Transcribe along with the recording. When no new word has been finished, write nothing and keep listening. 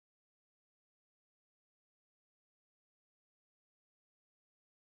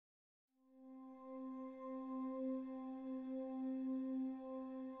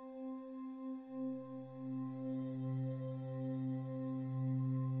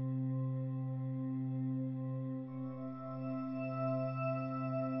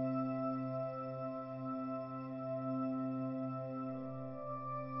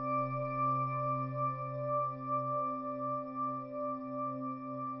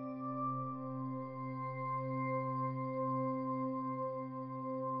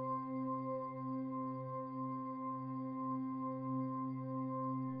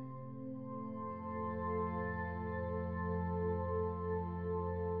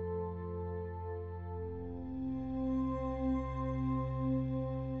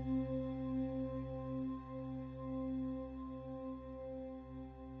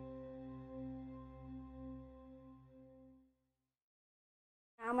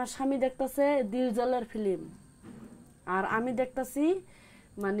আমার স্বামী দেখতেছে দিল জলের ফিল্ম, আর আমি দেখতেছি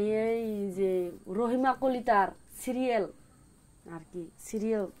মানে এই যে রহিমা কলিতার সিরিয়াল আর কি,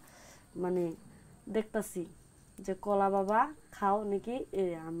 সিরিয়াল মানে দেখতেছি যে কলা বাবা খাও নাকি।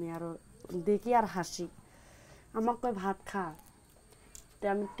 আমি আরো দেখি আর হাসি। আমাকে কয় ভাত খা, তো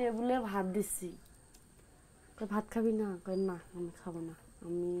আমি টেবিলে ভাত দিচ্ছি। ভাত খাবি না? কয় না আমি খাবো না,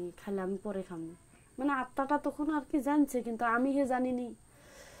 আমি খাইলে আমি পরে খাবো। মানে আত্মাটা তখন আর কি জানছে, কিন্তু আমি হে জানিনি।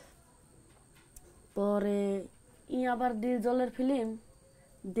 পরে আবার দিল জলের ফিল্ম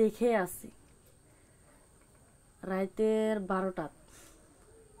দেখে আসি রাতের 12টাত।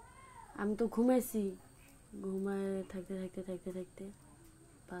 আমি তো ঘুমাইছি, ঘুমায় থাকতে থাকতে থাকতে থাকতে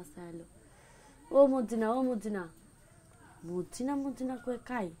বাসা এলো। ও মর্জিনা, ও মর্জিনা, মর্জিনা মর্জিনা কয়ে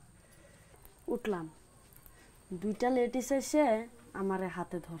কাই। উঠলাম, 2টা লেডিস এসে আমারে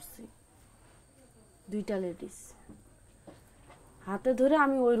হাতে ধরছি। 2টা লেডিস হাতে ধরে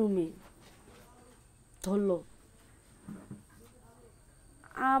আমি ওই রুমে ধরলো।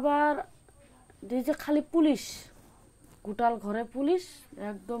 আবার যে খালি পুলিশ, গোটাল ঘরে পুলিশ,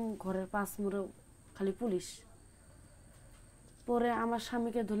 একদম ঘরের পাশ মুড়ে খালি পুলিশ। পরে আমার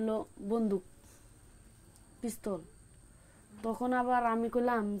স্বামীকে ধরলো বন্দুক, পিস্তল। তখন আবার আমি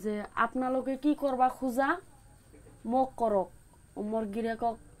কইলাম যে আপনালোকে কি করবা খুঁজা মোক করক, মোর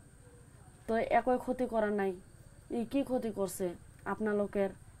গিরেকক তো একই ক্ষতি করা নাই, ই কি ক্ষতি করছে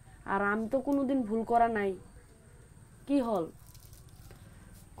আপনালোকের? আর আমি তো কোনোদিন ভুল করা নাই, কি হল?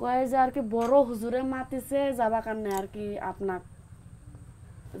 কয় যে আর কি বড় হুজুরে মাতিছে যাবা কারণে আর কি আপনার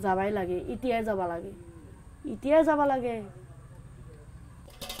যাবাই লাগে, ইতিয়াই যাবা লাগে, ইতিয়াই যাবা লাগে।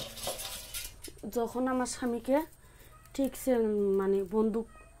 যখন আমার স্বামীকে ঠিকছে মানে বন্দুক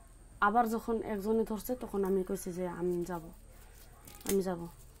আবার যখন একজনে ধরছে, তখন আমি কইছি যে আমি যাব, আমি যাব।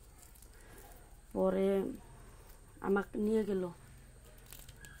 পরে আমাকে নিয়ে গেল।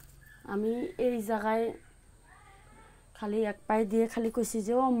 আমি এই জায়গায় খালি এক পায়ে দিয়ে খালি কইছি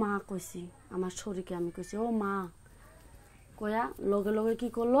যে ও মা, কইছি আমার শরীরকে আমি কইছি ও মা। কয়া লগে লগে কি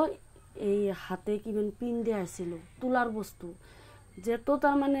করলো, এই হাতে কিবেন পিন দিয়ে আসছিল তুলার বস্তু, যে তো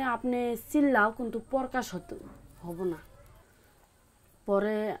তার মানে আপনি চিল্লাও কিন্তু প্রকাশ হব না।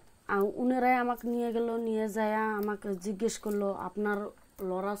 পরে উনারাই আমাকে নিয়ে গেল, নিয়ে যায় আমাকে জিজ্ঞেস করলো আপনার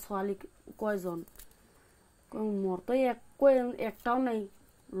লড়া ছোয়ালি কয়জন? মোর তো একটাও নাই,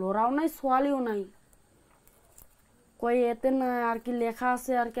 লড়াও নাই ছোয়ালিও নাই। কই এতে না আর কি লেখা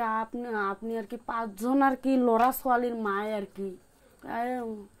আছে আর কি আপনি আর কি 5 জন আর কি লড়া ছোয়ালির মায় আর কি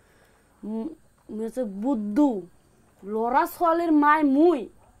বুদ্ধু, লড়া ছোয়ালির মায় মুই,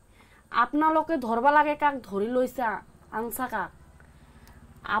 আপনালোকে ধরবা লাগে কাক ধরি লইছা আনছা কাক?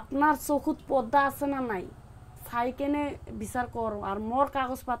 আপনার চকুত পর্দা আছে না নাই চাই কেনে বিচার কর। আর মোর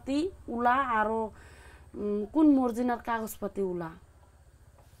কাগজ পাতি উলা, আরো কোন মর্জিনার কাগজ পাতি উলা,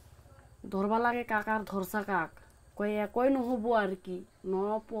 ধরবা লাগে কাক আর ধরছা কাক? কই একই নহব আর কি, ন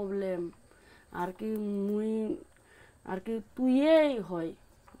প্রবলেম আর কি, মুই আর কি তুইয়েই হয়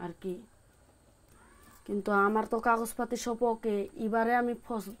আর কি। কিন্তু আমার তো কাগজ পাতি সব ওকে। এবারে আমি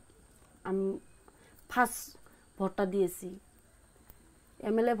ফার্স্ট ভোটটা দিয়েছি,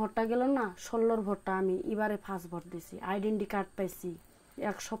 এমএলএ ভোটটা গেল না, 16 ভোটটা আমি এবারে ফার্স্ট ভোট দিয়েছি। আইডেন্টি কার্ড পাইছি,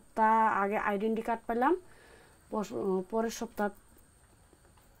 1 সপ্তাহ আগে আইডেন্টি কার্ড পেলাম, পরের সপ্তাহ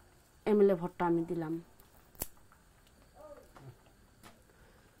এমএলএ ভোটটা আমি দিলাম।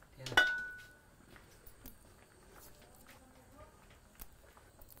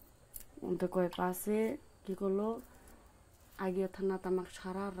 কয় পাশে কি করলো, আগিয়া থানাতে আমাকে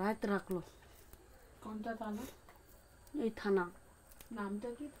সারা রাত রাখলো। কোনটা থানা? এই থানা নামটা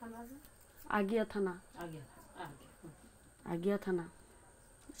কি থানা? আগিয়া থানা, আগিয়া থানা।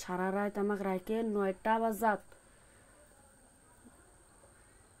 সারা রাত আমাকে রাখে 9টা বাজাত,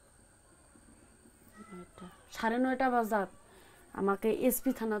 9:30 বাজাত আমাকে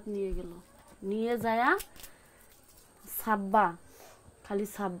এসপি থানাত নিয়ে গেল। নিয়ে যায়া সাব্বা, খালি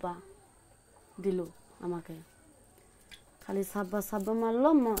সাব্বা দিল আমাকে, খালি সাব্বা সাব্বা মারলো।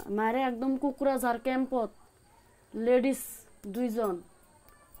 মারে একদম কোকরাঝার ক্যাম্পত লেডিস 2 জন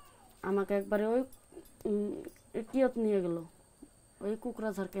আমাকে একবারে ওই কিয়ত নিয়ে গেল, ওই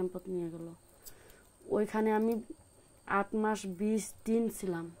কোকরাঝার ক্যাম্পত নিয়ে গেল। ওইখানে আমি 8 মাস 20 দিন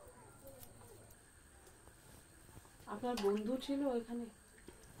ছিলাম। আপনার বন্ধু ছিল ওইখানে?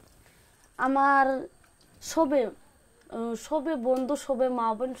 আমার সবে সবে বন্ধু, সবে মা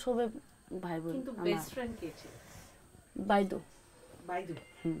বোন, সবে ভাই বোন। কিন্তু বেস্ট ফ্রেন্ড কে ছিল? বাইদু। বাইদু?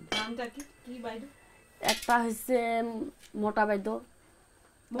 নামটা কি? কি বাইদু? একটা হচ্ছে মোটা বাইদু,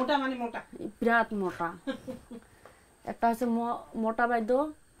 মোটা মানে মোটা, বিরাট মোটা। একটা হচ্ছে মোটা বাইদু,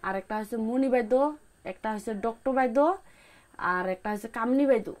 আর একটা হচ্ছে মুনি বাইদু, একটা হচ্ছে ডক্টর বাইদু, আর একটা হচ্ছে কামনি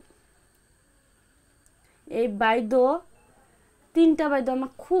বাইদো। এই বাইদো 3টা বাইদো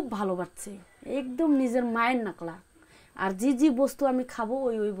আমার খুব ভালোবাসছে, একদম নিজের মায়ের নাকলা। আর যে বস্তু আমি খাবো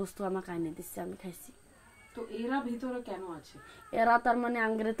ওই বস্তু আমাকে আইনে দিচ্ছে, আমি খাইছি। তো এরা ভিতরে কেন আছে? এরা তার মানে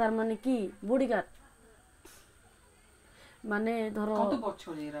আঙ্গরে তার মানে কি বডিগার্ড। মানে ধরো কত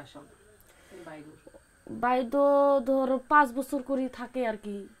বছর এরা সব বাইদো ধরো 5 বছর করে থাকে আর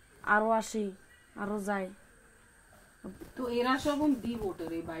কি, আরো আসি আরো যায়। তো এরা সব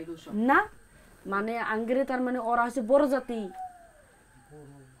ডিভোটার এই বাইদো সব না, মানে আঙ্গরে তার মানে ওরা হচ্ছে বড় জাতি,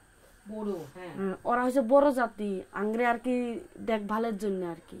 বড়। হ্যাঁ, ওরা হচ্ছে বড় জাতি, আঙ্গরে আর কি দেখভালের জন্য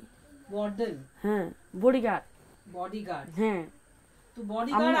আর কি। ওয়ার্ডেন। হ্যাঁ, বডিগার্ড। বডিগার্ড। হ্যাঁ, তো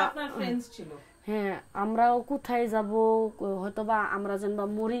বডিগার্ড আপনার ফ্রেন্ডস ছিল? হ্যাঁ, আমরাও কোথায় যাব, হয়তোবা আমরা যেনবা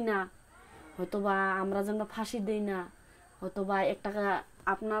মরি না, হয়তোবা আমরা যেনবা ফাঁসি দেই না, হয়তোবা একটা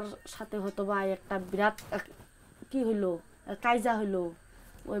আপনার সাথে হয়তোবা একটা বিরাট কি হইলো, কাইজা হইলো,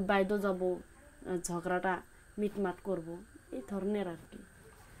 ওই বাইদো যাব, ঝগড়াটা মিটমাট করব, এই ধরনের আর কি।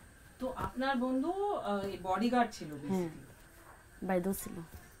 তো আপনার বন্ধু বডিগার্ড ছিল? হ্যাঁ, বাইদো ছিল।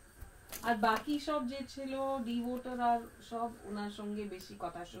 আর বাকি সব যে ছিল ডিভোটার আর সব ওনার সঙ্গে বেশি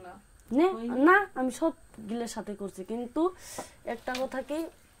কথা শোনা না, আমি সব গিলের সাথে করছি, কিন্তু একটা কথা কি,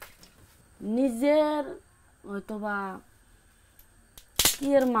 নিজের হয়তোবা কি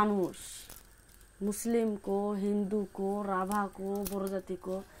এর মানুষ, মুসলিম কো, হিন্দু কো, রাভা কো, বড় জাতি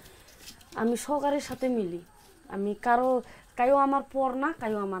কো, আমি সকারের সাথে মিলি। আমি কায়ও আমার পর না,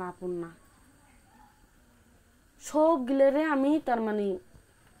 কায়ও আমার আপন না, সব গিলেরে আমি তার মানে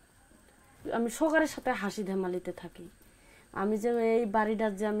আমি সকারের সাথে হাসি ধেমালিতে থাকি। আমি যে এই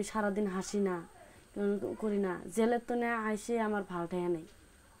বাড়িটার যে আমি সারাদিন হাসি না করি না, জেলের তো নেয় আইসে আমার ভাল ঠেয়া নেই,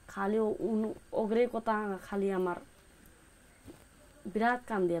 খালি অগ্রে কথা, খালি আমার বিরাট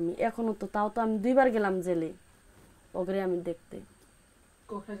কান্দি আমি এখনো। তো তাও তো আমি 2বার গেলাম জেলে, অগ্রে আমি দেখতে।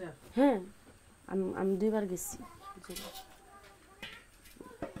 কোকরাঝার? হ্যাঁ, আমি 2বার গেছি জেলে,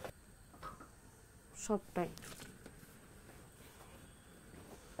 সবটাই।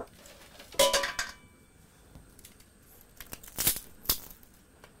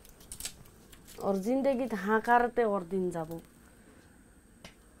 ওর জিন্দেগি হাঁকারতে ওর দিন যাব।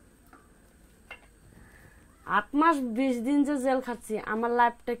 8 মাস 20 দিন যে জেল খাচ্ছি, আমার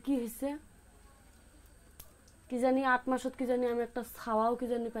লাইফটা কি হয়েছে কি জানি। 8 মাসত কি জানি আমি একটা ছাওয়াও কি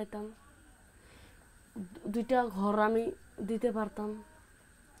জানি পাইতাম, 2টা ঘর আমি দিতে পারতাম,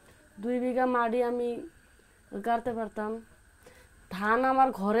 2 বিঘা মাটি আমি গাড়তে পারতাম, ধান আমার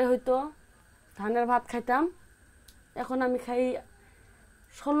ঘরে হইতো, ধানের ভাত খাইতাম। এখন আমি খাই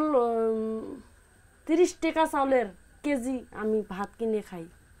 30 টাকা চাউলের কেজি আমি ভাত কিনে খাই।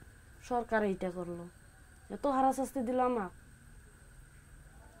 সরকার এইটা করলো, এত হারাশাস্তি দিল আমার।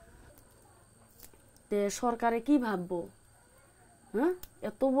 তে সরকারে কি ভাববো? হ্যাঁ,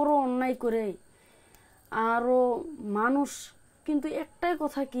 এত বড় অন্যায় করে আরো মানুষ। কিন্তু একটাই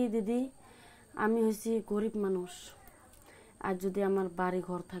কথা কি দিদি, আমি হয়েছি গরিব মানুষ, আর যদি আমার বাড়ি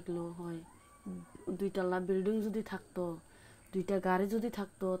ঘর থাকলেও হয়, 2 তলা বিল্ডিং যদি থাকতো, 2টা গাড়ি যদি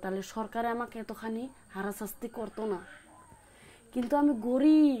থাকতো, তাহলে সরকারে আমাকে এতখানি হারাশাস্তি করতো না। কিন্তু আমি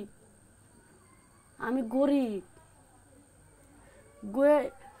গরিব,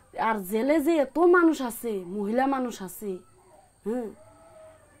 আর জেলে যে এত মানুষ আছে, মহিলা মানুষ আছে, হ্যাঁ,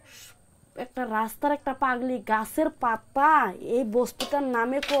 একটা রাস্তার একটা পাগলি গাছের পাতা এই বস্তুটার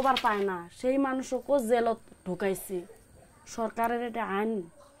নামে কবার পায় না, সেই মানুষকে জেলত ঢুকাইছে। সরকারের এটা আইন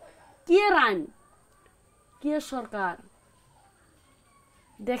কি এর আইন, কি এর সরকার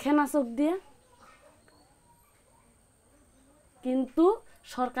দেখে না চোখ দিয়ে। কিন্তু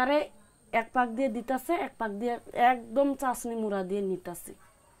সরকারে এক পাক দিয়ে দিতেছে, এক পাক দিয়ে একদম চাষনি মুড়া দিয়ে নিতেছে।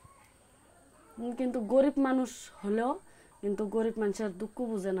 কিন্তু গরিব মানুষ হলেও কিন্তু গরিব মানুষের দুঃখ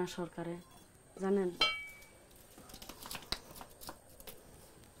বুঝে না সরকারে, জানেন।